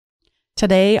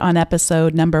Today, on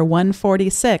episode number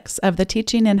 146 of the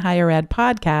Teaching in Higher Ed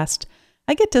podcast,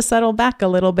 I get to settle back a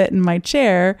little bit in my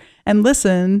chair and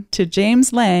listen to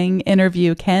James Lang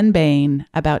interview Ken Bain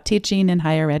about teaching in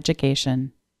higher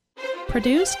education.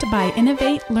 Produced by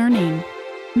Innovate Learning,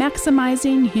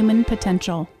 maximizing human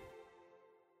potential.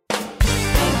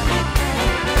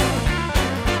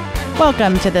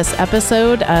 Welcome to this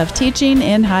episode of Teaching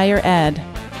in Higher Ed.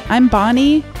 I'm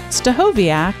Bonnie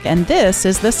Stachowiak, and this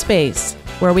is the space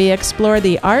where we explore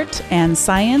the art and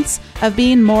science of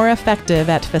being more effective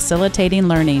at facilitating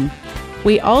learning.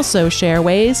 We also share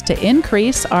ways to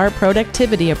increase our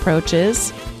productivity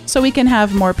approaches so we can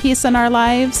have more peace in our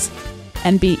lives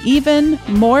and be even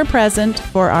more present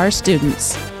for our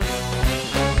students.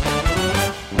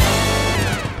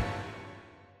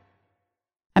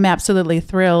 I'm absolutely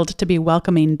thrilled to be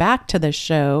welcoming back to the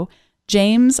show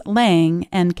James Lang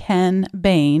and Ken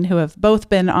Bain, who have both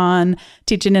been on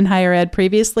Teaching in Higher Ed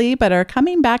previously, but are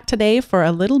coming back today for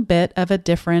a little bit of a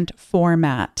different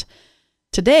format.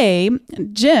 Today,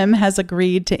 Jim has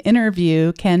agreed to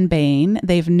interview Ken Bain.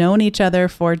 They've known each other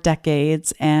for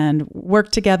decades and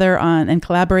worked together on and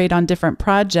collaborate on different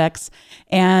projects.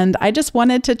 And I just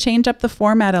wanted to change up the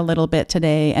format a little bit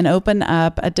today and open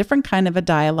up a different kind of a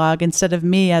dialogue instead of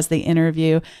me as the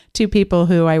interview, two people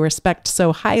who I respect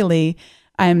so highly.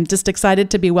 I'm just excited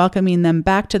to be welcoming them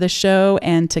back to the show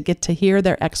and to get to hear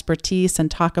their expertise and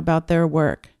talk about their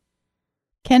work.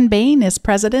 Ken Bain is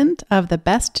president of the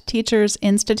Best Teachers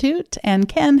Institute, and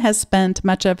Ken has spent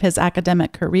much of his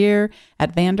academic career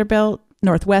at Vanderbilt,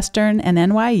 Northwestern, and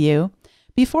NYU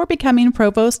before becoming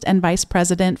provost and vice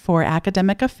president for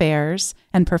academic affairs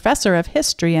and professor of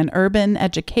history and urban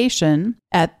education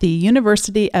at the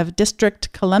University of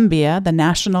District Columbia, the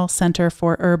National Center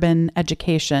for Urban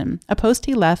Education, a post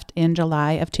he left in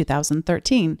July of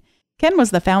 2013. Ken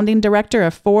was the founding director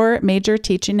of 4 major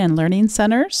teaching and learning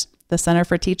centers: the Center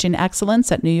for Teaching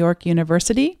Excellence at New York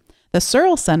University, the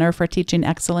Searle Center for Teaching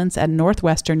Excellence at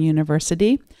Northwestern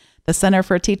University, the Center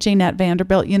for Teaching at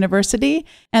Vanderbilt University,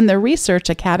 and the Research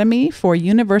Academy for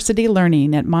University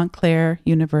Learning at Montclair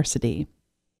University.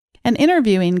 And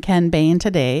interviewing Ken Bain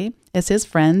today is his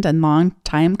friend and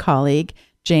longtime colleague,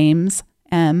 James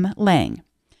M. Lang.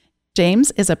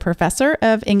 James is a professor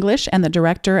of English and the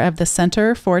director of the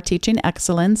Center for Teaching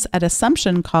Excellence at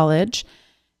Assumption College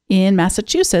in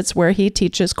Massachusetts, where he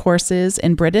teaches courses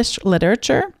in British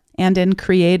literature and in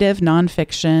creative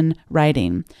nonfiction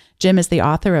writing. Jim is the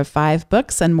author of 5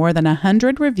 books and more than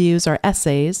 100 reviews or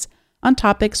essays on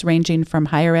topics ranging from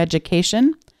higher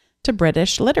education to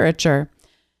British literature.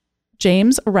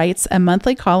 James writes a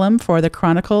monthly column for the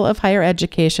Chronicle of Higher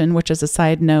Education, which, as a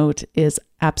side note, is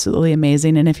absolutely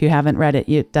amazing. And if you haven't read it,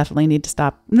 you definitely need to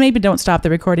stop. Maybe don't stop the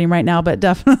recording right now, but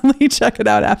definitely check it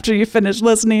out after you finish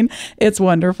listening. It's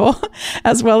wonderful.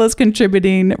 As well as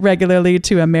contributing regularly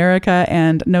to America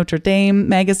and Notre Dame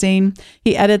magazine.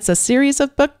 He edits a series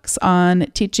of books on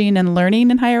teaching and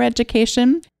learning in higher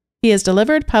education. He has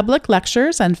delivered public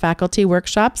lectures and faculty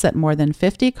workshops at more than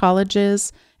 50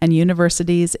 colleges and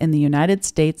universities in the United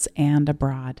States and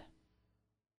abroad.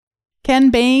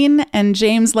 Ken Bain and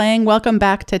James Lang, welcome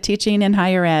back to Teaching in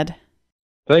Higher Ed.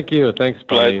 Thank you. Thanks,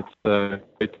 Bonnie.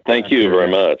 Thank you very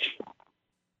much.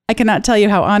 I cannot tell you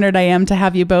how honored I am to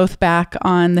have you both back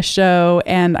on the show,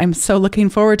 and I'm so looking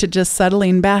forward to just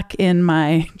settling back in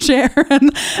my chair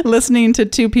and listening to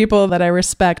two people that I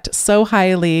respect so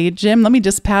highly. Jim, let me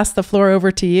just pass the floor over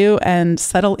to you and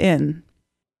settle in.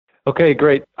 Okay,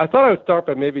 great. I thought I would start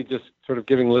by maybe just sort of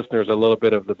giving listeners a little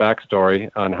bit of the backstory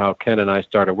on how Ken and I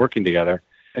started working together.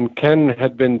 And Ken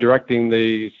had been directing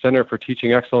the Center for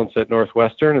Teaching Excellence at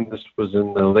Northwestern, and this was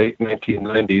in the late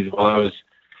 1990s while I was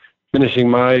finishing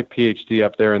my PhD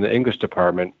up there in the English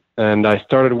department. And I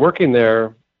started working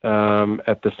there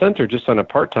at the center just on a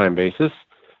part-time basis.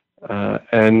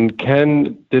 And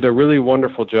Ken did a really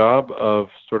wonderful job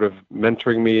of sort of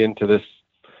mentoring me into this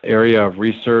area of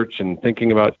research and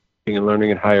thinking about teaching and learning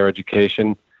in higher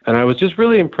education. And I was just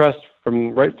really impressed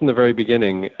right from the very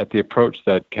beginning at the approach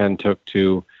that Ken took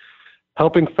to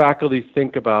helping faculty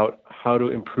think about how to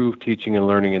improve teaching and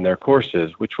learning in their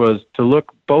courses, which was to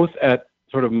look both at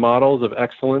sort of models of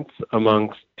excellence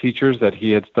amongst teachers that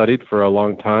he had studied for a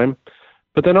long time,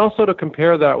 but then also to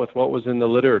compare that with what was in the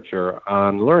literature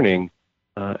on learning.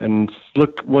 And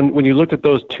look, when you looked at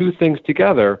those two things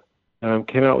together,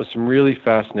 came out with some really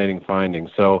fascinating findings.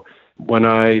 So when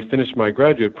I finished my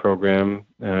graduate program,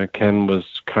 Ken was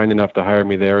kind enough to hire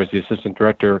me there as the assistant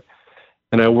director,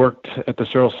 and I worked at the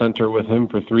Searle Center with him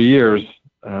for 3 years.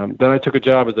 Then I took a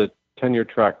job as a tenure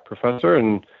track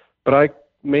professor, but I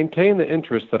maintain the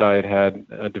interest that I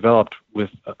had developed with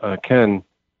Ken.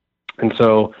 And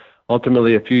so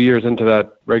ultimately, a few years into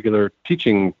that regular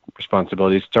teaching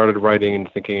responsibility, started writing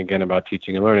and thinking again about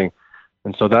teaching and learning.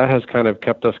 And so that has kind of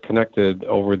kept us connected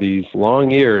over these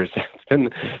long years. It's been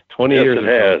 20 years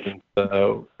or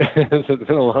so. It's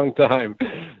been a long time.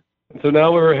 And so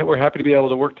now we're happy to be able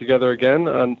to work together again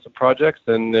on some projects,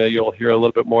 and you'll hear a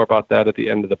little bit more about that at the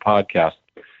end of the podcast.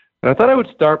 And I thought I would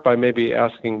start by maybe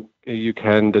asking you,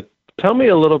 Ken, to tell me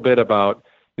a little bit about,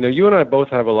 you and I both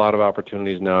have a lot of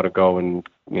opportunities now to go and,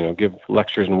 give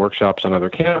lectures and workshops on other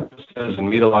campuses and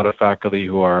meet a lot of faculty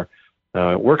who are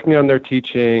working on their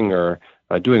teaching or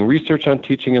doing research on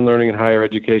teaching and learning in higher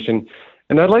education.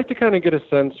 And I'd like to kind of get a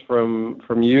sense from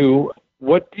you,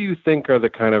 what do you think are the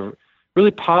kind of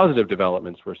really positive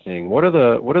developments we're seeing? What are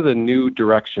the new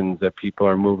directions that people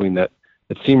are moving that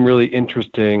seem really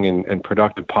interesting and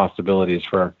productive possibilities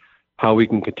for how we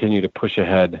can continue to push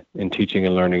ahead in teaching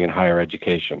and learning in higher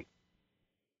education?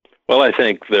 Well, I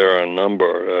think there are a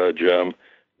number, Jim,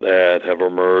 that have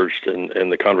emerged in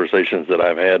the conversations that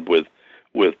I've had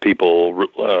with people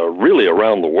really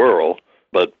around the world,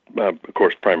 but of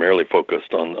course primarily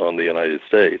focused on the United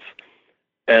States.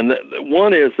 And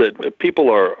one is that people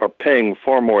are paying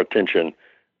far more attention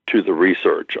to the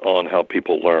research on how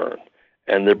people learn.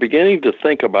 And they're beginning to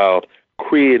think about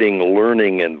creating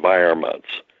learning environments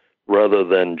rather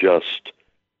than just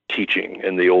teaching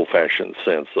in the old-fashioned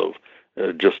sense of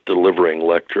just delivering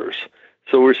lectures.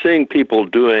 So we're seeing people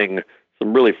doing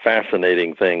some really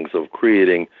fascinating things of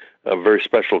creating very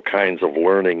special kinds of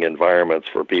learning environments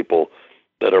for people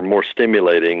that are more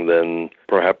stimulating than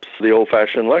perhaps the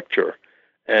old-fashioned lecture.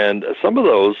 And some of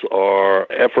those are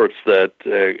efforts that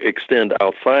extend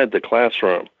outside the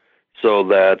classroom so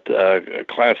that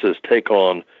classes take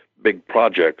on big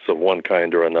projects of one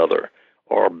kind or another,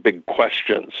 or big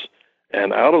questions.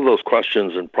 And out of those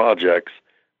questions and projects,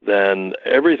 then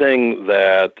everything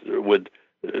that would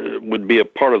be a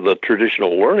part of the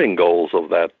traditional learning goals of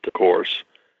that course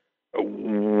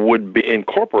would be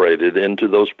incorporated into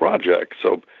those projects.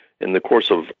 So in the course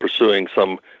of pursuing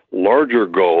some larger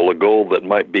goal, a goal that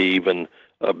might be even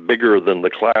bigger than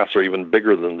the class or even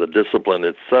bigger than the discipline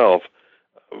itself,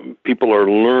 people are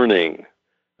learning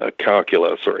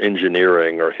calculus or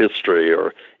engineering or history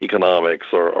or economics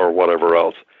or whatever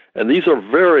else. And these are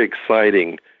very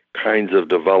exciting kinds of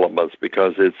developments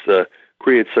because it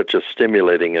creates such a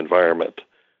stimulating environment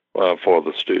for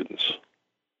the students.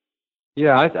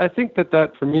 Yeah, I think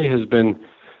that for me has been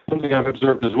something I've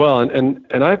observed as well. And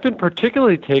I've been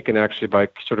particularly taken actually by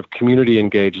sort of community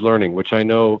engaged learning, which I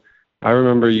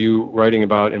remember you writing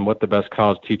about in What the Best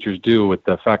College Teachers Do with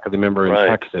the faculty member in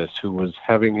Texas who was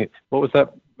having, what was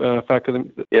that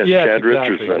faculty? Yes, Chad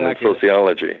Richardson in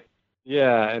sociology.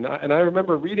 Yeah, and I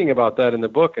remember reading about that in the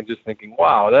book and just thinking,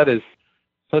 wow, that is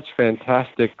such a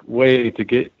fantastic way to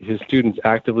get his students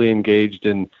actively engaged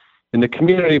in the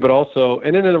community, but also,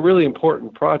 and in a really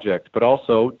important project, but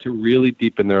also to really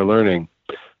deepen their learning.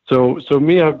 So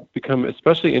me, I've become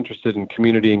especially interested in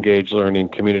community engaged learning,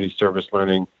 community service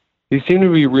learning. These seem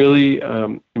to be really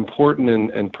important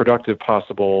and productive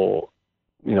possibilities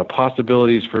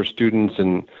for students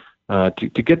and to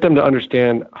get them to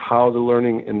understand how the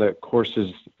learning in the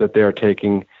courses that they are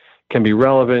taking can be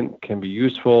relevant, can be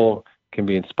useful, can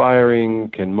be inspiring,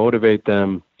 can motivate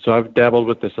them. So I've dabbled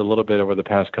with this a little bit over the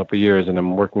past couple of years, and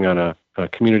I'm working on a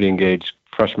community-engaged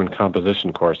freshman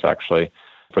composition course, actually,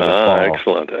 for the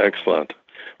fall. Excellent.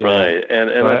 Yeah. Right, and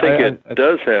I think it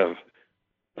does have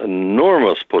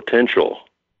enormous potential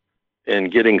in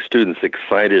getting students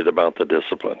excited about the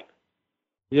discipline.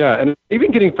 Yeah, and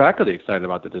even getting faculty excited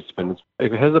about the discipline.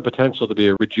 It has the potential to be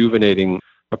a rejuvenating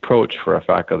approach for a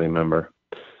faculty member.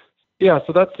 Yeah,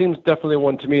 so that seems definitely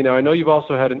one to me. Now, I know you've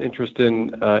also had an interest in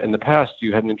the past,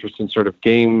 you had an interest in sort of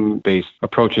game-based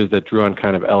approaches that drew on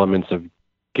kind of elements of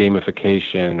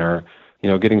gamification or,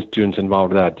 getting students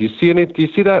involved with that. Do you see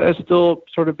that as still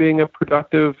sort of being a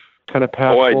productive kind of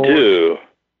path forward? I do.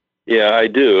 Yeah, I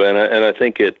do. And I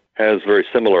think it has very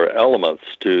similar elements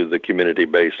to the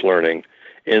community-based learning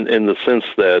in the sense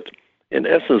that, in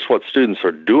essence, what students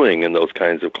are doing in those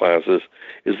kinds of classes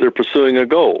is they're pursuing a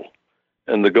goal.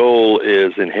 And the goal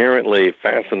is inherently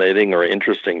fascinating or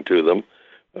interesting to them,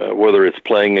 whether it's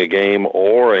playing a game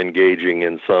or engaging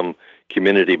in some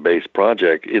community-based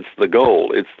project. It's the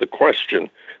goal. It's the question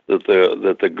that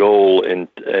the goal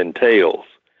entails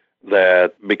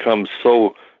that becomes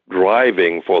so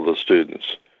driving for the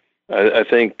students. I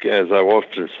think, as I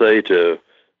often say to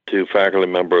faculty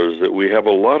members, that we have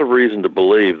a lot of reason to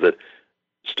believe that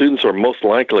students are most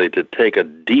likely to take a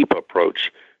deep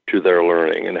approach to their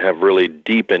learning and have really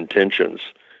deep intentions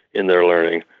in their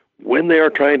learning when they are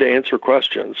trying to answer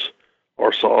questions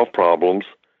or solve problems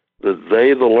that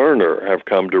they, the learner, have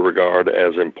come to regard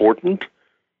as important,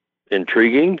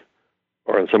 intriguing,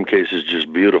 or in some cases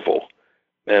just beautiful.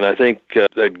 And I think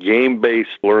that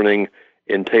game-based learning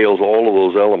entails all of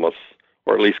those elements,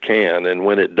 or at least can, and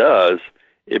when it does,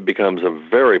 it becomes a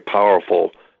very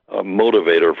powerful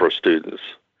motivator for students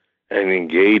and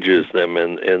engages them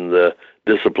in the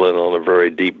discipline on a very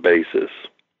deep basis.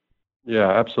 Yeah,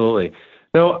 absolutely.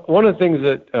 Now, one of the things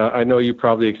that I know you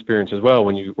probably experience as well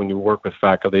when you work with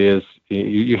faculty is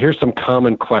you hear some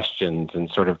common questions and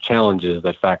sort of challenges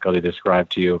that faculty describe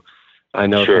to you. I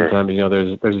know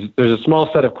sometimes there's a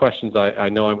small set of questions I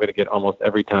know I'm going to get almost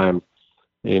every time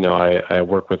I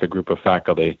work with a group of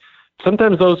faculty.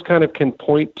 Sometimes those kind of can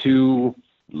point to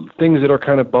things that are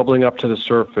kind of bubbling up to the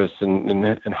surface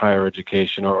in higher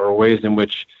education, or ways in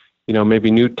which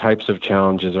maybe new types of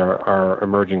challenges are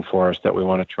emerging for us that we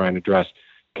want to try and address.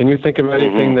 Can you think of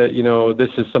anything that,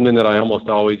 this is something that I almost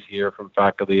always hear from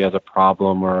faculty as a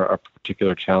problem or a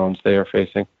particular challenge they are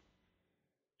facing?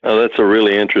 Oh, that's a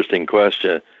really interesting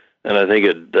question. And I think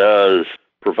it does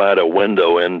provide a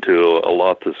window into a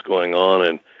lot that's going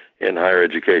on in higher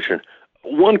education.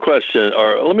 One question,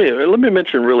 or let me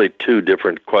mention really two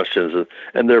different questions,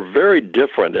 and they're very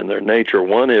different in their nature.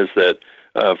 One is that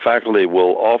faculty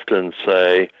will often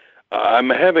say, I'm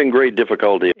having great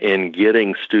difficulty in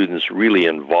getting students really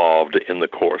involved in the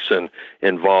course and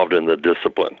involved in the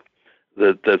discipline.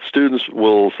 That students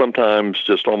will sometimes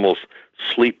just almost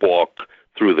sleepwalk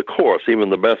through the course, even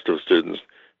the best of students.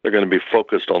 They're going to be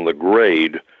focused on the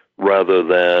grade rather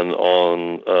than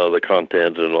on the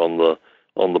content and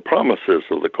on the promises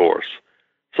of the course.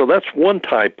 So that's one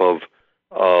type of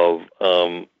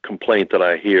complaint that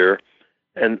I hear.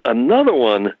 And another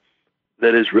one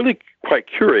that is really quite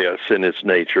curious in its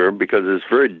nature because it's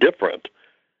very different,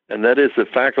 and that is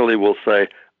that faculty will say,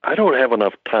 I don't have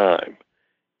enough time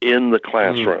in the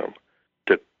classroom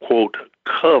to, quote,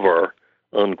 cover,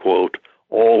 unquote,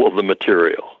 all of the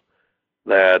material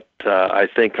that I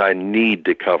think I need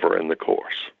to cover in the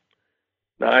course.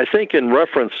 Now, I think in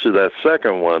reference to that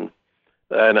second one,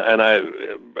 and I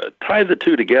tie the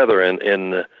two together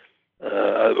in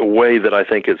a way that I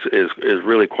think is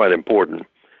really quite important.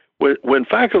 When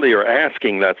faculty are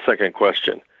asking that second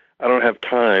question, I don't have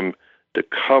time to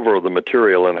cover the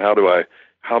material, and how do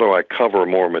I cover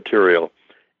more material?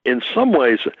 In some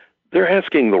ways, they're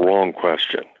asking the wrong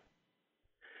question,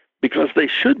 because they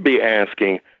should be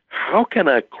asking, how can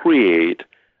I create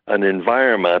an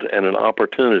environment and an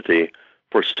opportunity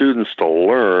for students to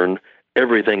learn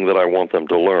everything that I want them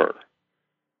to learn,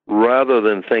 rather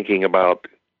than thinking about,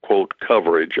 quote,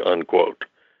 coverage, unquote.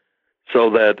 So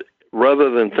that rather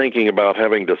than thinking about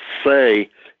having to say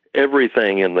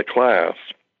everything in the class,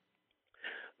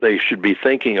 they should be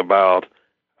thinking about,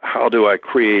 how do I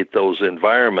create those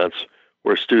environments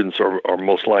where students are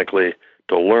most likely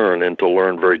to learn, and to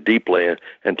learn very deeply,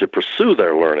 and to pursue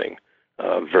their learning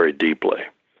very deeply.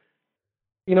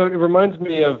 It reminds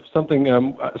me of something.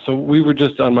 So we were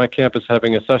just on my campus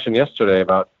having a session yesterday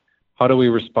about how do we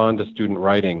respond to student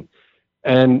writing.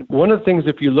 And one of the things,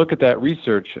 if you look at that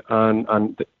research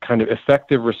on the kind of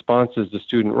effective responses to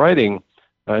student writing,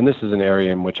 and this is an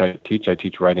area in which I teach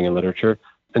writing and literature.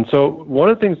 And so one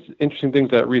of the interesting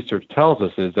things that research tells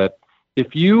us is that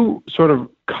if you sort of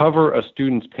cover a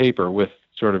student's paper with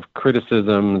sort of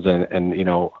criticisms and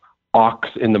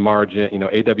AWK in the margin,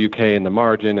 AWK in the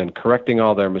margin, and correcting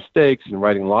all their mistakes and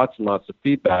writing lots and lots of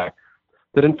feedback,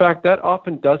 that in fact that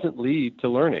often doesn't lead to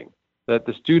learning. That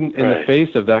the student, in the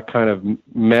face of that kind of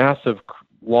massive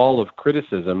wall of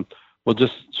criticism, will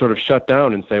just sort of shut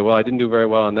down and say, well, I didn't do very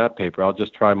well on that paper, I'll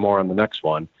just try more on the next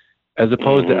one, as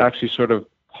opposed to actually sort of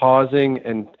pausing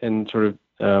and sort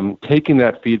of taking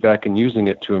that feedback and using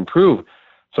it to improve.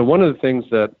 So one of the things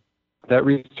that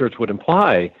research would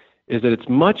imply is that it's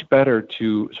much better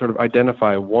to sort of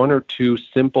identify one or two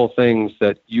simple things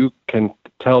that you can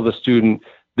tell the student,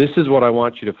 this is what I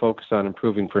want you to focus on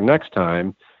improving for next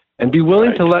time, and be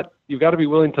willing to you've got to be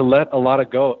willing to let a lot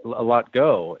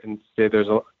go and say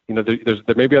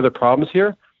there may be other problems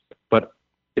here, but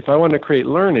if I want to create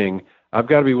learning, I've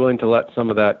got to be willing to let some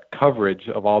of that coverage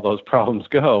of all those problems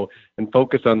go and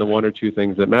focus on the one or two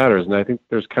things that matters. And I think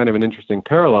there's kind of an interesting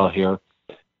parallel here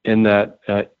in that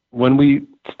when we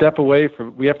step away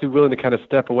from, we have to be willing to kind of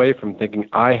step away from thinking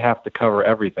I have to cover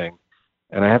everything.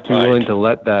 And I have to be willing to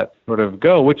let that sort of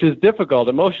go, which is difficult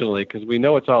emotionally because we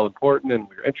know it's all important and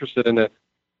we're interested in it.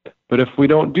 But if we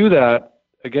don't do that,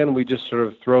 again, we just sort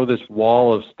of throw this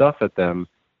wall of stuff at them.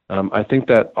 I think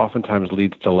that oftentimes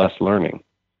leads to less learning.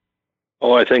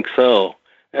 Oh, I think so.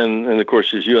 And of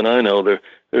course, as you and I know,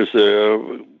 there's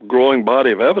a growing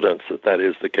body of evidence that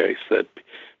is the case, that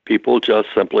people just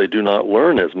simply do not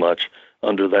learn as much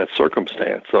under that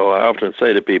circumstance. So I often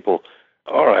say to people,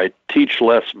 all right, teach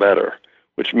less better,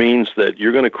 which means that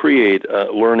you're going to create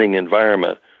a learning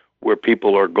environment where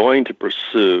people are going to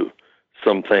pursue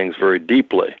some things very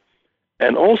deeply.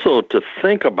 And also to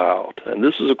think about, and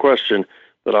this is a question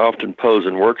that I often pose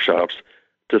in workshops,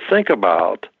 to think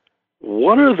about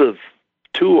what are the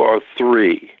 2 or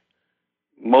 3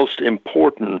 most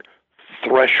important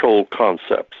threshold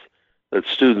concepts that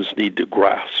students need to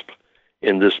grasp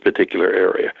in this particular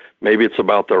area. Maybe it's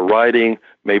about their writing,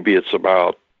 maybe it's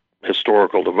about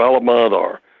historical development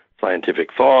or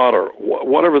scientific thought or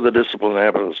whatever the discipline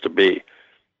happens to be.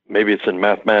 Maybe it's in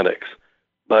mathematics.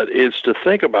 But it's to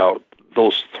think about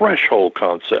those threshold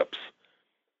concepts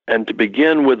and to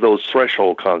begin with those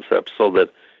threshold concepts so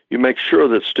that you make sure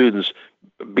that students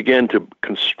begin to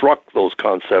construct those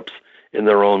concepts in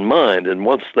their own mind. And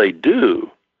once they do,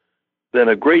 then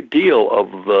a great deal of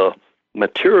the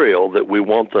material that we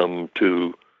want them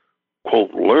to,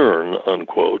 quote, learn,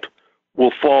 unquote,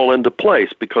 will fall into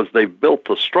place because they've built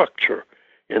the structure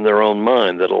in their own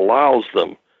mind that allows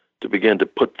them to begin to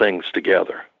put things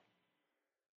together.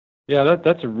 Yeah,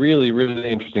 that's a really, really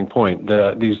interesting point.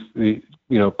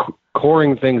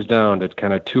 Coring things down to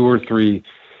kind of 2 or 3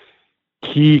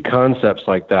 key concepts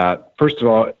like that. First of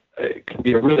all, it can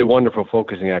be a really wonderful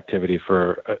focusing activity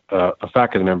for a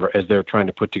faculty member as they're trying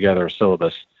to put together a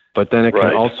syllabus. But then it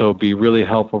can also be really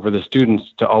helpful for the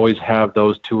students to always have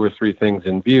those 2 or 3 things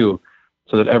in view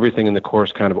so that everything in the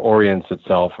course kind of orients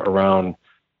itself around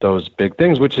those big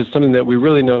things, which is something that we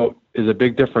really know is a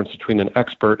big difference between an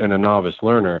expert and a novice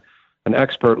learner. An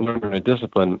expert learner in a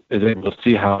discipline is able to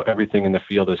see how everything in the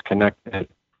field is connected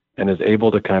and is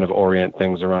able to kind of orient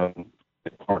things around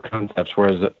core concepts,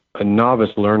 whereas a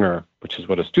novice learner, which is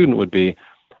what a student would be,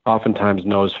 oftentimes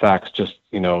knows facts just,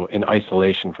 in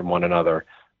isolation from one another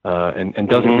and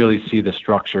doesn't really see the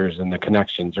structures and the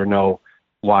connections or know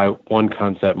why one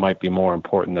concept might be more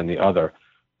important than the other.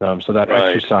 So that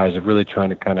exercise of really trying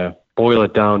to kind of boil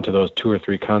it down to those 2 or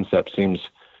 3 concepts seems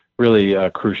really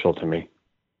crucial to me.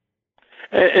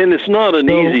 And it's not an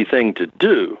easy thing to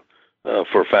do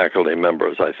for faculty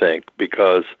members, I think,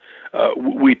 because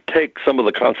we take some of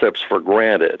the concepts for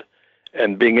granted,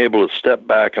 and being able to step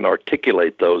back and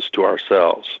articulate those to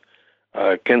ourselves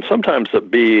can sometimes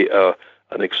be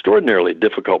an extraordinarily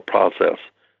difficult process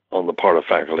on the part of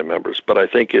faculty members. But I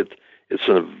think it's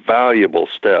a valuable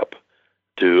step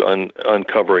to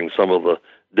uncovering some of the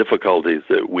difficulties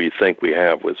that we think we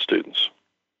have with students.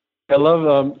 I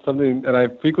love something, and I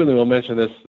frequently will mention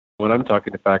this when I'm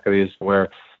talking to faculty, is where,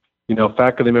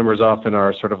 faculty members often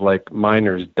are sort of like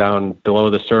miners down below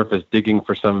the surface digging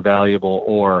for some valuable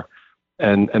ore,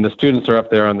 and the students are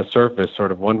up there on the surface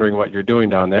sort of wondering what you're doing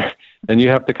down there, and you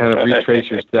have to kind of retrace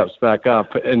your steps back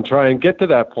up and try and get to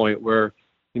that point where,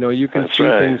 you can see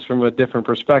things from a different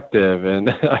perspective, and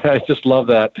I just love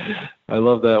that. I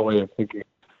love that way of thinking.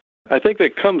 I think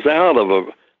that comes out of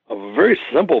a very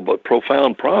simple but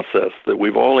profound process that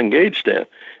we've all engaged in,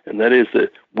 and that is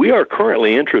that we are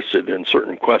currently interested in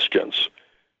certain questions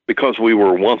because we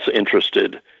were once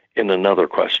interested in another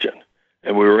question,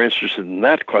 and we were interested in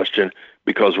that question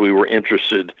because we were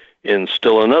interested in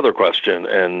still another question,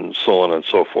 and so on and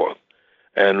so forth.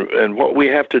 And what we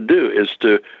have to do is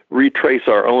to retrace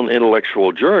our own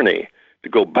intellectual journey, to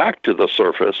go back to the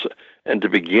surface and to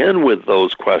begin with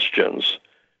those questions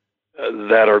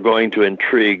that are going to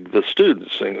intrigue the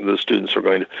students, and the students are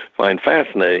going to find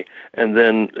fascinating, and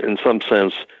then, in some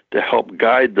sense, to help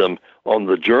guide them on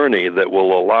the journey that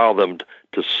will allow them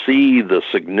to see the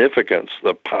significance,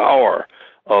 the power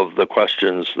of the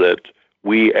questions that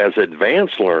we as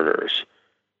advanced learners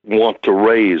want to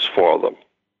raise for them.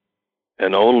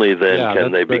 And only then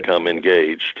can they become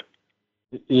engaged.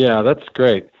 Yeah, that's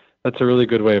great. That's a really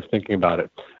good way of thinking about it.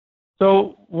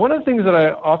 So one of the things that I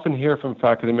often hear from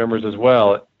faculty members as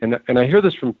well, and I hear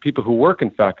this from people who work in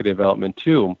faculty development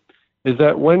too, is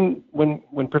that when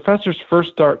professors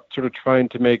first start sort of trying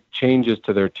to make changes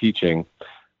to their teaching,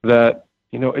 that,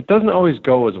 it doesn't always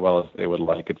go as well as they would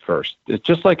like at first. It's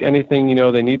just like anything,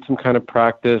 they need some kind of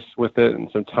practice with it and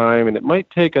some time, and it might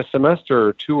take a semester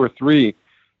or 2 or 3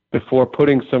 before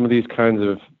putting some of these kinds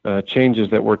of changes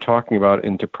that we're talking about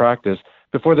into practice,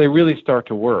 before they really start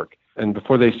to work and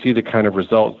before they see the kind of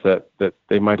results that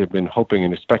they might have been hoping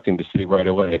and expecting to see right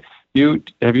away.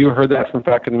 Have you heard that from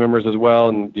faculty members as well,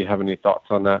 and do you have any thoughts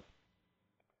on that?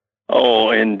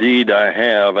 Oh, indeed I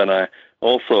have, and I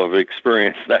also have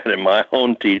experienced that in my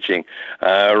own teaching.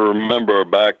 I remember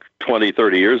back 20,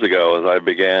 30 years ago as I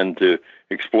began to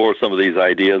explore some of these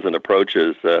ideas and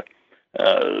approaches. They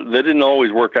didn't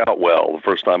always work out well the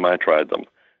first time I tried them,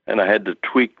 and I had to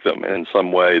tweak them in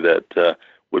some way that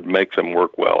would make them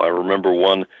work well. I remember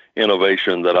one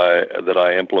innovation that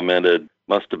I implemented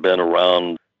must have been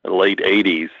around the late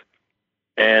 80s,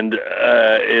 and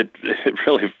it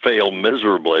really failed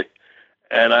miserably.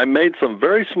 And I made some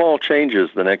very small changes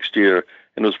the next year,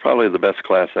 and it was probably the best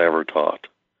class I ever taught.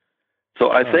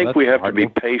 So I think we have to be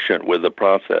patient with the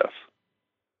process.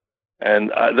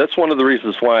 And that's one of the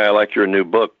reasons why I like your new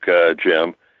book,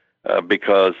 Jim,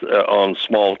 because on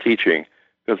small teaching.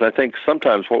 Because I think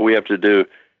sometimes what we have to do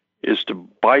is to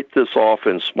bite this off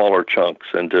in smaller chunks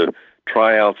and to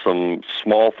try out some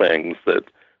small things that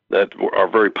are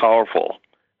very powerful.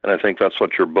 And I think that's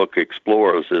what your book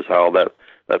explores, is how that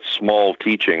small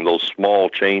teaching, those small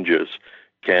changes,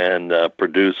 can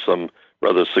produce some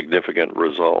rather significant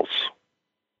results.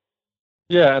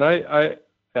 Yeah, and I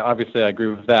obviously I agree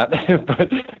with that.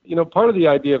 But, part of the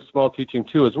idea of small teaching,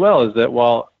 too, as well, is that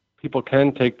while people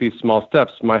can take these small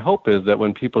steps, my hope is that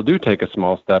when people do take a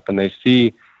small step and they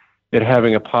see it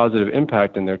having a positive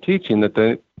impact in their teaching, that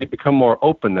they become more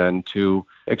open then to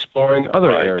exploring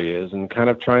other areas and kind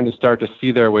of trying to start to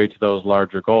see their way to those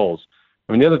larger goals.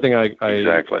 I mean, the other thing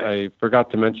I forgot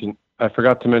to mention at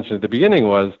the beginning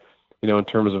was, in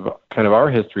terms of kind of our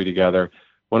history together,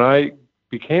 when I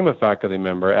became a faculty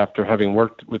member after having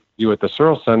worked with you at the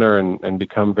Searle Center and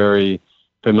become very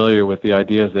familiar with the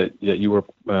ideas that you were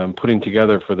putting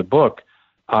together for the book,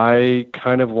 I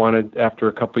kind of wanted, after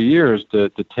a couple of years, to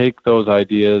take those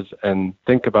ideas and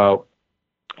think about,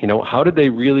 how did they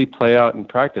really play out in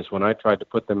practice when I tried to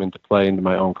put them into play into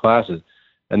my own classes.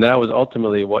 And that was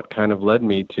ultimately what kind of led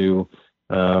me to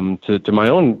my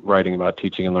own writing about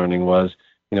teaching and learning, was,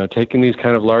 taking these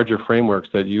kind of larger frameworks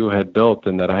that you had built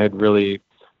and that I had really,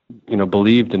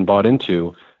 believed and bought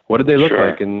into. What did they look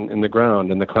like in the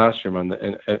ground, in the classroom, on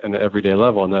an everyday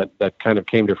level? And that kind of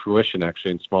came to fruition,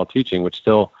 actually, in small teaching, which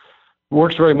still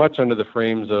works very much under the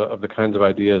frames of the kinds of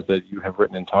ideas that you have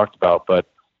written and talked about, but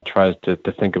tries to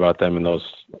think about them in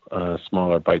those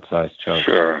smaller bite-sized chunks.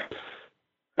 Sure.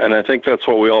 And I think that's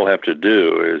what we all have to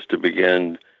do, is to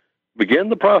begin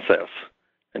the process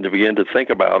and to begin to think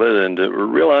about it and to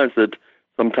realize that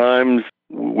sometimes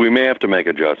we may have to make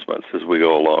adjustments as we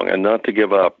go along, and not to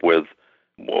give up with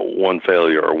one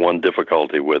failure or one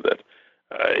difficulty with it.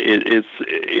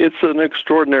 It's an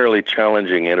extraordinarily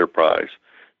challenging enterprise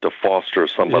to foster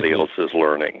somebody else's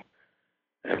learning,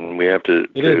 and we have to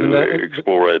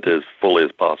explore it as fully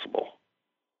as possible.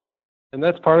 And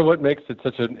that's part of what makes it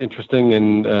such an interesting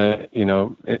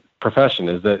and profession,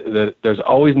 is that there's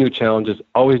always new challenges,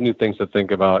 always new things to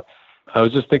think about. I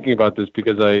was just thinking about this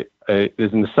because I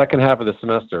is in the second half of the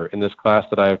semester in this class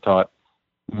that I have taught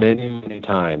many, many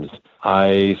times.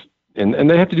 And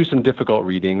they have to do some difficult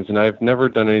readings, and I've never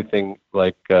done anything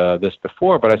like this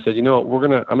before. But I said, I'm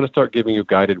gonna start giving you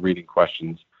guided reading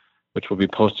questions, which will be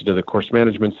posted to the course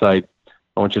management site.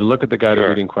 I want you to look at the guided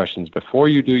reading questions before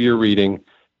you do your reading,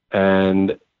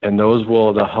 and those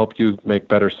they'll help you make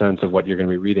better sense of what you're going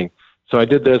to be reading. So I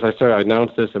did this. I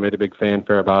announced this. I made a big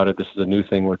fanfare about it. This is a new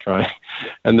thing we're trying.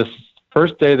 And this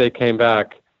first day they came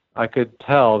back, I could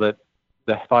tell that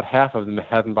about half of them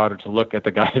hadn't bothered to look at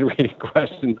the guided reading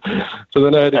questions. So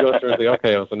then I had to go through and say,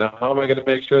 okay, so now how am I going to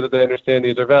make sure that they understand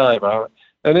these are valuable?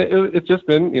 And it's just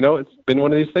been, it's been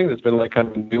one of these things. It's been like kind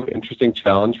of a new, interesting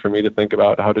challenge for me to think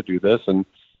about how to do this.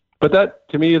 But that,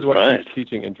 to me, is what keeps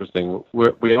teaching interesting.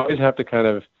 We always have to kind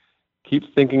of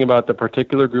keep thinking about the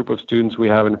particular group of students we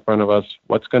have in front of us,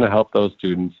 what's going to help those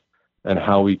students, and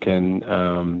how we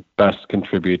can best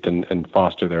contribute and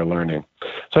foster their learning.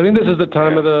 So I think this is the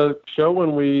time of the show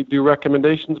when we do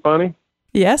recommendations, Bonnie.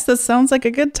 Yes, this sounds like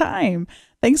a good time.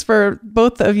 Thanks for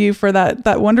both of you for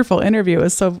that wonderful interview. It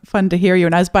was so fun to hear you.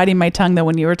 And I was biting my tongue, though,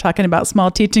 when you were talking about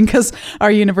small teaching, because our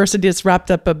university just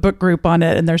wrapped up a book group on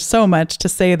it, and there's so much to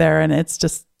say there. And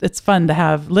it's fun to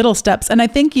have little steps. And I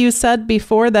think you said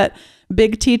before that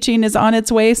big teaching is on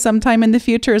its way sometime in the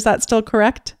future. Is that still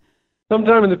correct?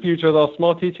 Sometime in the future, though.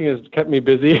 Small teaching has kept me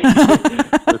busy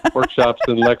with workshops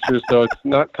and lectures, so it's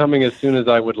not coming as soon as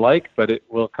I would like, but it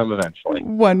will come eventually.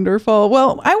 Wonderful.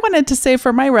 Well, I wanted to say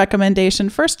for my recommendation,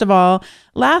 first of all,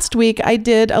 last week I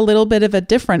did a little bit of a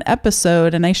different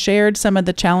episode, and I shared some of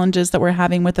the challenges that we're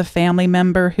having with a family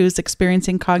member who's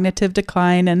experiencing cognitive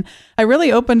decline, and I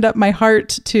really opened up my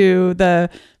heart to the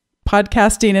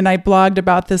podcasting, and I blogged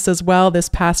about this as well this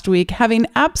past week, having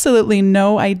absolutely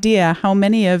no idea how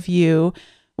many of you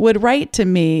would write to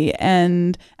me,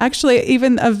 and actually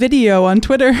even a video on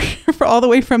Twitter for all the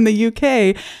way from the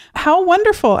UK. How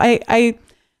wonderful. I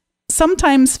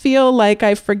sometimes feel like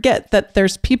I forget that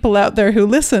there's people out there who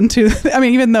listen to,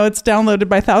 even though it's downloaded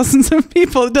by thousands of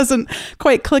people, it doesn't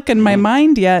quite click in my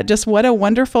mind yet. Just what a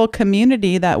wonderful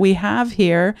community that we have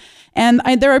here. And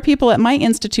there are people at my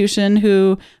institution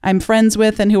who I'm friends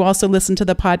with and who also listen to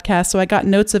the podcast. So I got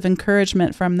notes of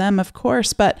encouragement from them, of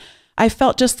course, but I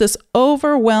felt just this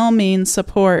overwhelming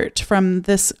support from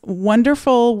this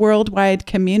wonderful worldwide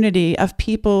community of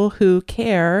people who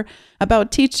care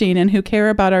about teaching and who care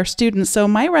about our students. So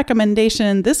my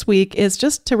recommendation this week is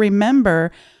just to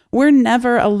remember we're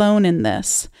never alone in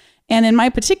this. And in my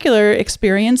particular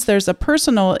experience, there's a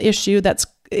personal issue that's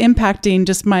impacting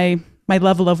just my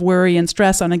level of worry and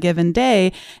stress on a given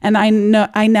day. And I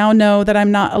now know that I'm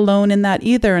not alone in that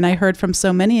either. And I heard from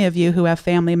so many of you who have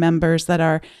family members that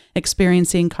are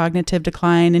experiencing cognitive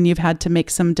decline, and you've had to make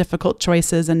some difficult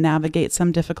choices and navigate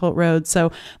some difficult roads.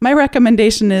 So my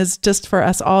recommendation is just for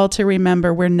us all to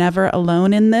remember we're never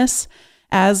alone in this.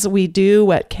 As we do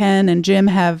what Ken and Jim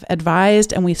have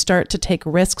advised and we start to take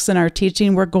risks in our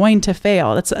teaching, we're going to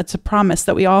fail. It's a promise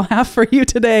that we all have for you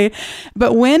today.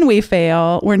 But when we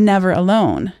fail, we're never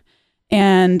alone.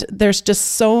 And there's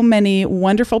just so many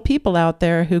wonderful people out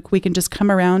there who we can just come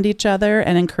around each other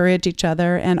and encourage each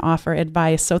other and offer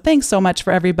advice. So thanks so much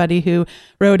for everybody who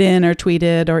wrote in or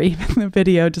tweeted or even the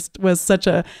video. Just was such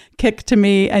a kick to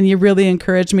me. And you really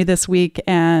encouraged me this week.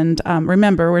 And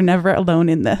remember, we're never alone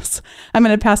in this. I'm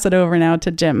going to pass it over now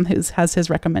to Jim, who has his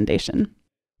recommendation.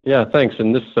 Yeah, thanks.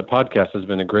 And this podcast has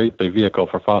been a great vehicle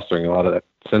for fostering a lot of that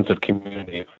sense of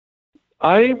community.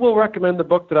 I will recommend the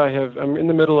book that I'm in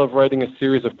the middle of writing a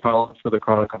series of columns for the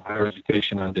Chronicle of Higher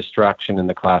Education on distraction in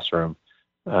the classroom.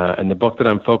 And the book that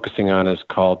I'm focusing on is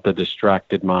called The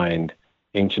Distracted Mind,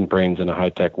 Ancient Brains in a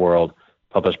High-Tech World,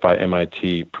 published by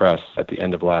MIT Press at the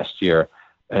end of last year.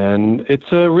 And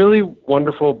it's a really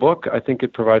wonderful book. I think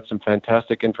it provides some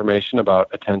fantastic information about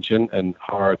attention and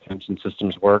how our attention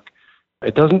systems work.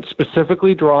 It doesn't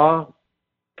specifically draw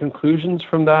conclusions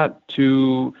from that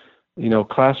to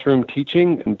classroom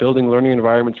teaching and building learning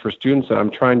environments for students. And I'm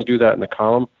trying to do that in the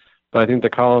column. But I think the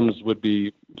columns would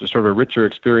be just sort of a richer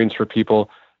experience for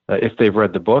people if they've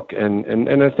read the book.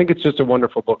 And I think it's just a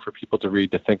wonderful book for people to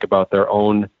read, to think about their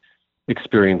own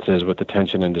experiences with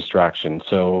attention and distraction.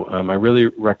 So I really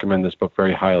recommend this book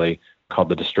very highly, called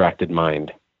The Distracted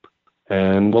Mind.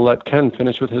 And we'll let Ken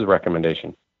finish with his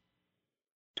recommendation.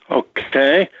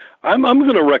 Okay. I'm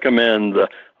going to recommend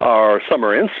our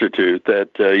Summer Institute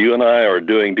that you and I are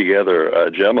doing together,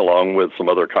 Jim, along with some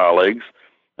other colleagues,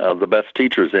 the Best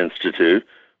Teachers Institute,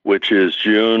 which is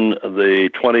June the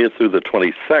 20th through the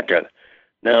 22nd.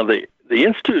 Now, the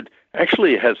Institute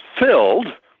actually has filled,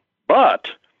 but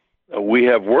we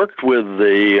have worked with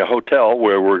the hotel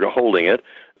where we're holding it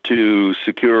to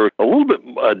secure a little bit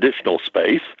additional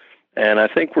space, and I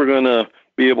think we're going to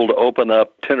be able to open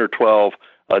up 10 or 12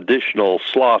 additional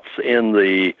slots in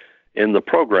the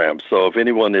program. So if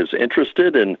anyone is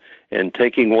interested in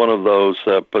taking one of those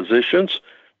positions,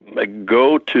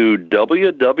 go to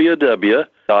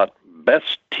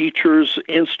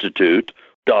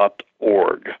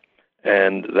www.bestteachersinstitute.org.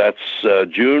 And that's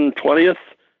June 20th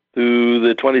through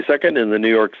the 22nd in the New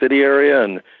York City area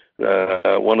and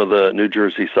one of the New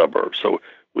Jersey suburbs. So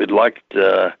we'd love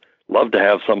to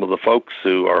have some of the folks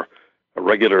who are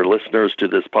regular listeners to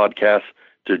this podcast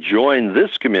to join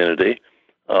this community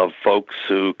of folks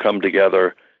who come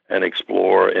together and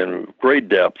explore in great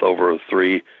depth over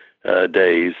 3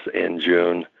 days in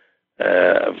June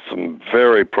some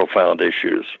very profound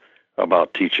issues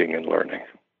about teaching and learning.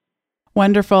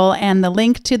 Wonderful. And the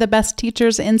link to the Best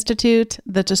Teachers Institute,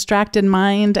 the Distracted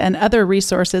Mind, and other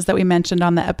resources that we mentioned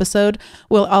on the episode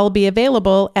will all be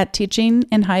available at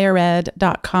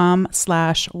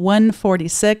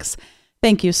teachinginhighered.com/146.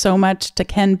 Thank you so much to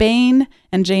Ken Bain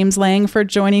and James Lang for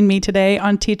joining me today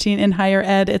on Teaching in Higher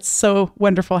Ed. It's so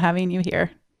wonderful having you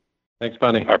here. Thanks,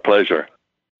 Bonnie. Our pleasure.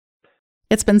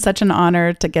 It's been such an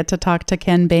honor to get to talk to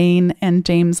Ken Bain and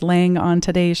James Lang on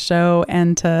today's show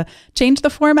and to change the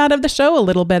format of the show a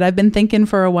little bit. I've been thinking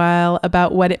for a while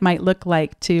about what it might look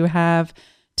like to have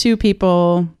two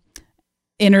people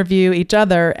interview each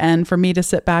other and for me to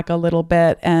sit back a little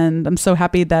bit. And I'm so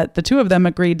happy that the two of them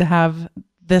agreed to have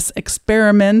this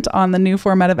experiment on the new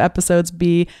format of episodes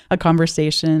be a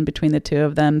conversation between the two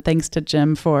of them. Thanks to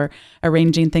Jim for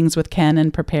arranging things with Ken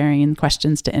and preparing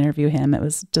questions to interview him. It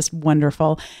was just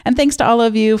wonderful. And thanks to all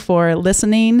of you for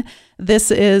listening. This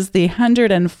is the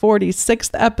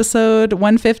 146th episode.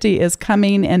 150 is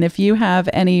coming. And if you have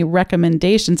any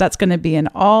recommendations, that's going to be an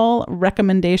all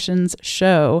recommendations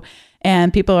show.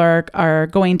 And people are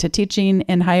going to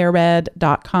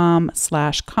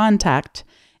teachinginhighered.com/contact.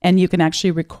 and you can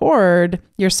actually record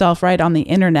yourself right on the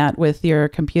internet with your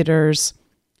computer's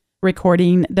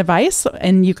recording device.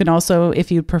 And you can also, if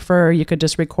you prefer, you could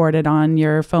just record it on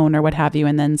your phone or what have you,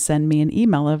 and then send me an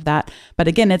email of that. But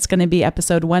again, it's going to be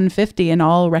episode 150, an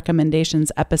all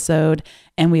recommendations episode.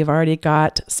 And we've already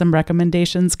got some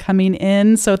recommendations coming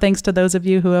in. So thanks to those of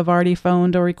you who have already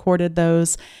phoned or recorded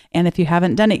those. And if you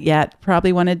haven't done it yet,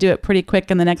 probably want to do it pretty quick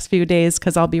in the next few days,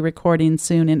 because I'll be recording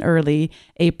soon in early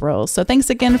April. So thanks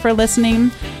again for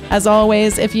listening. As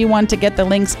always, if you want to get the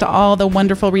links to all the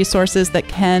wonderful resources that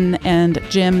Ken and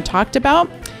Jim talked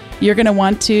about, you're going to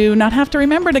want to not have to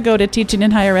remember to go to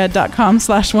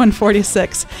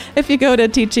teachinginhighered.com/146. If you go to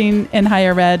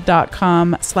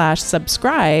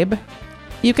teachinginhighered.com/subscribe,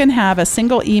 you can have a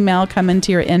single email come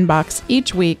into your inbox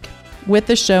each week with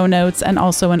the show notes and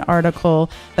also an article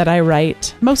that I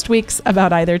write most weeks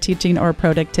about either teaching or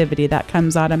productivity. That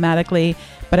comes automatically,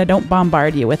 but I don't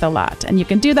bombard you with a lot. And you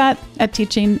can do that at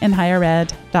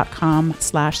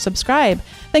teachinginhighered.com/subscribe.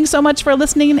 Thanks so much for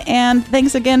listening, and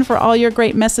thanks again for all your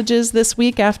great messages this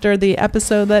week after the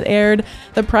episode that aired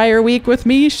the prior week with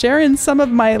me sharing some of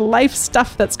my life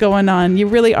stuff that's going on. You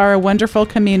really are a wonderful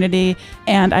community,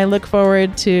 and I look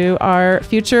forward to our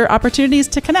future opportunities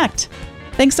to connect.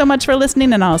 Thanks so much for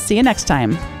listening, and I'll see you next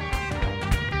time.